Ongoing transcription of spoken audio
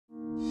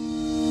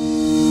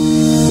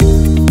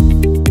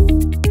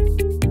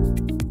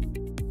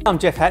I'm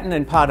Geoff Hatton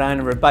and part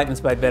owner of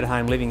Batemans Bay Betta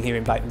Home Living here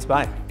in Batemans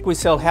Bay. We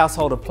sell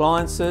household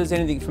appliances,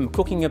 anything from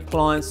cooking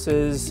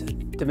appliances,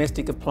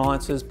 domestic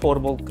appliances,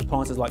 portable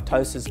appliances like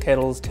toasters,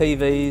 kettles,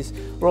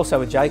 TVs. We're also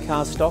a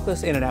J-car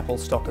stockist and an Apple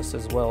stockist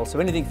as well, so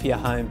anything for your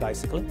home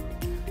basically.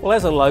 Well,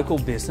 as a local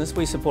business,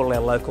 we support all our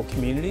local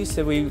communities,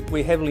 so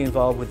we're heavily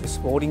involved with the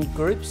sporting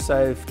groups,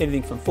 so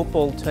anything from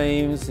football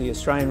teams, the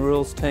Australian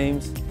rules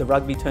teams, the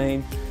rugby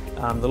team,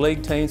 the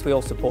league teams, we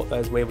all support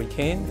those where we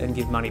can and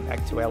give money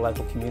back to our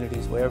local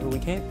communities wherever we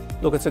can.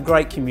 Look, it's a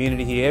great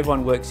community here,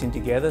 everyone works in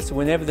together, so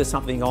whenever there's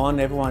something on,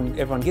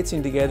 everyone gets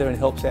in together and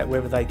helps out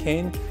wherever they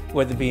can,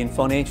 whether it be in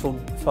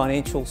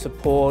financial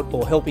support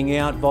or helping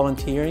out,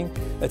 volunteering.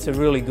 It's a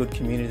really good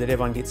community that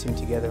everyone gets in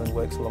together and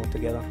works along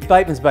together.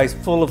 Batemans Bay is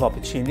full of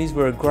opportunities.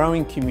 We're a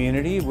growing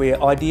community,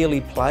 we're ideally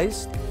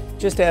placed,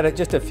 just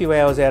a few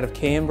hours out of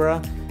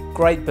Canberra.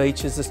 Great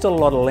beaches, there's still a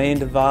lot of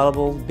land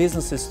available,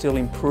 business is still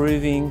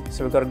improving,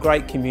 so we've got a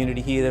great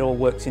community here that all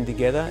works in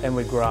together and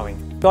we're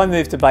growing. So I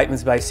moved to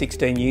Batemans Bay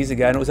 16 years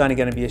ago and it was only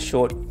going to be a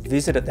short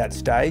visit at that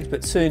stage,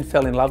 but soon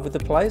fell in love with the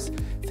place.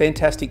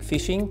 Fantastic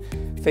fishing,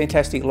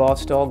 fantastic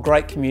lifestyle,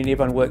 great community,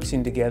 everyone works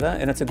in together,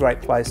 and it's a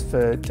great place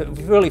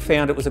we've really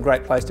found it was a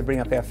great place to bring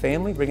up our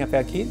family, bring up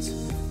our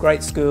kids.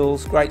 Great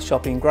schools, great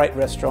shopping, great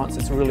restaurants,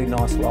 it's a really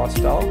nice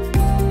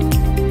lifestyle.